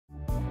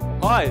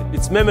Hi,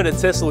 it's Mehmet at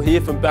Atesal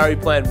here from Barry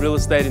Plant Real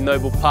Estate in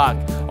Noble Park.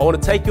 I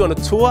want to take you on a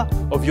tour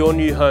of your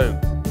new home.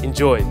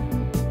 Enjoy.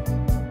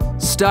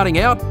 Starting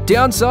out,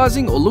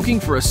 downsizing or looking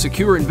for a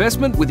secure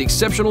investment with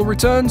exceptional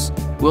returns?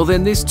 Well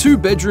then this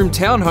 2-bedroom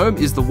townhome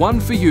is the one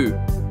for you.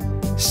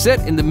 Set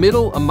in the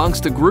middle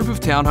amongst a group of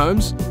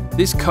townhomes,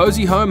 this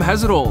cozy home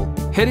has it all.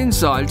 Head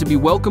inside to be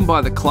welcomed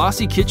by the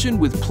classy kitchen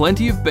with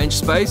plenty of bench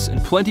space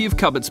and plenty of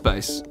cupboard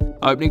space.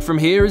 Opening from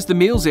here is the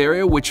meals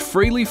area, which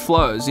freely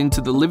flows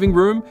into the living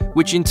room,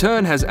 which in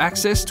turn has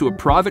access to a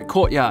private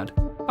courtyard.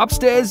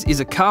 Upstairs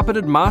is a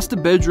carpeted master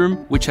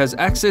bedroom which has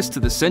access to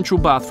the central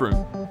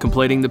bathroom.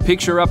 Completing the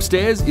picture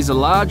upstairs is a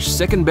large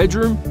second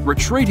bedroom,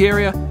 retreat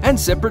area and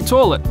separate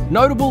toilet.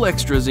 Notable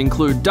extras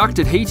include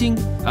ducted heating,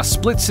 a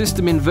split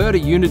system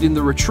inverter unit in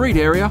the retreat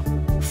area,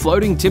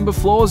 floating timber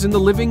floors in the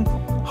living,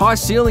 high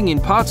ceiling in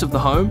parts of the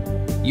home,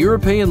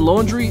 European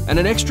laundry and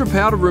an extra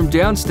powder room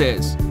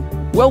downstairs.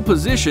 Well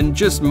positioned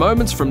just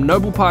moments from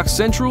Noble Park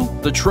Central,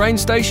 the train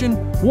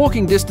station,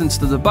 walking distance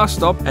to the bus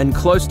stop and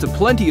close to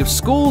plenty of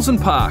schools and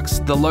parks,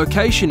 the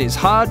location is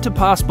hard to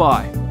pass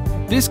by.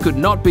 This could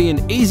not be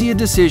an easier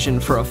decision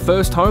for a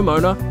first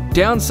homeowner,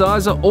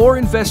 downsizer or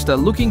investor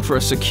looking for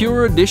a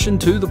secure addition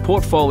to the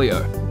portfolio.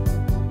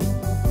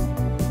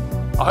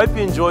 I hope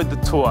you enjoyed the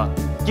tour.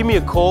 Give me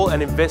a call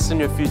and invest in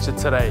your future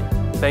today.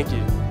 Thank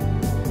you.